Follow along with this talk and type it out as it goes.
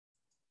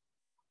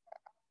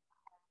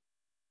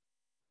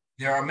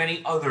There are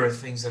many other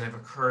things that have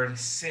occurred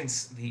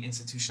since the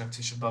institution of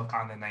Tisha B'Av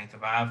on the 9th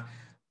of Av.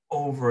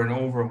 Over and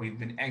over, we've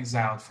been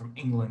exiled from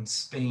England,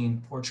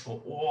 Spain,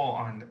 Portugal, all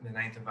on the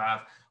 9th of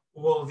Av.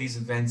 All of these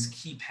events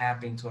keep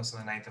happening to us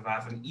on the 9th of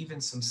Av, and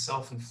even some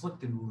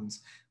self-inflicted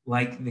wounds,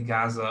 like the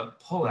Gaza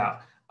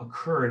pullout,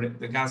 occurred.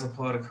 The Gaza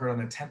pullout occurred on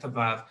the 10th of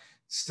Av,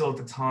 still at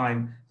the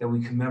time that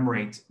we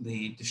commemorate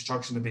the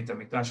destruction of Beit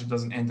HaMikdash. It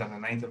doesn't end on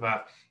the 9th of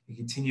Av. It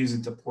continues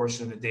into a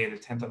portion of the day of the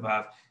 10th of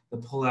Av. The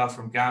pullout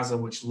from Gaza,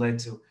 which led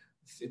to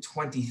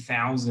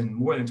 20,000,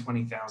 more than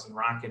 20,000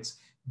 rockets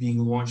being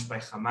launched by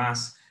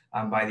Hamas,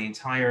 by the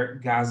entire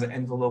Gaza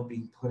envelope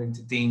being put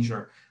into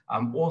danger,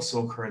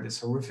 also occurred. This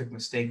horrific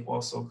mistake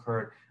also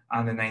occurred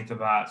on the 9th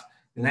of Av.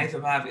 The 9th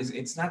of Av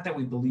it's not that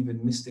we believe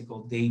in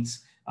mystical dates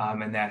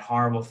and that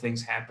horrible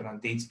things happen on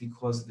dates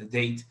because of the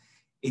date.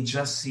 It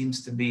just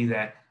seems to be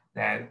that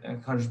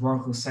Kadosh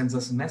Baruch Hu sends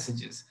us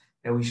messages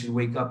that we should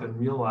wake up and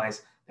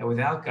realize that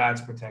without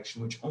God's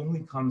protection, which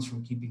only comes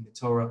from keeping the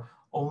Torah,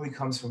 only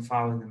comes from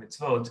following the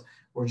mitzvot,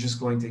 we're just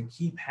going to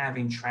keep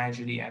having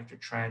tragedy after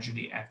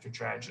tragedy after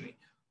tragedy.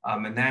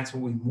 And that's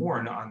what we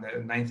mourn on the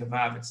 9th of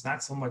Av. It's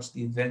not so much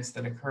the events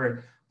that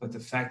occurred, but the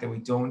fact that we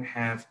don't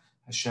have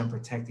Hashem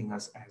protecting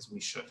us as we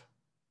should.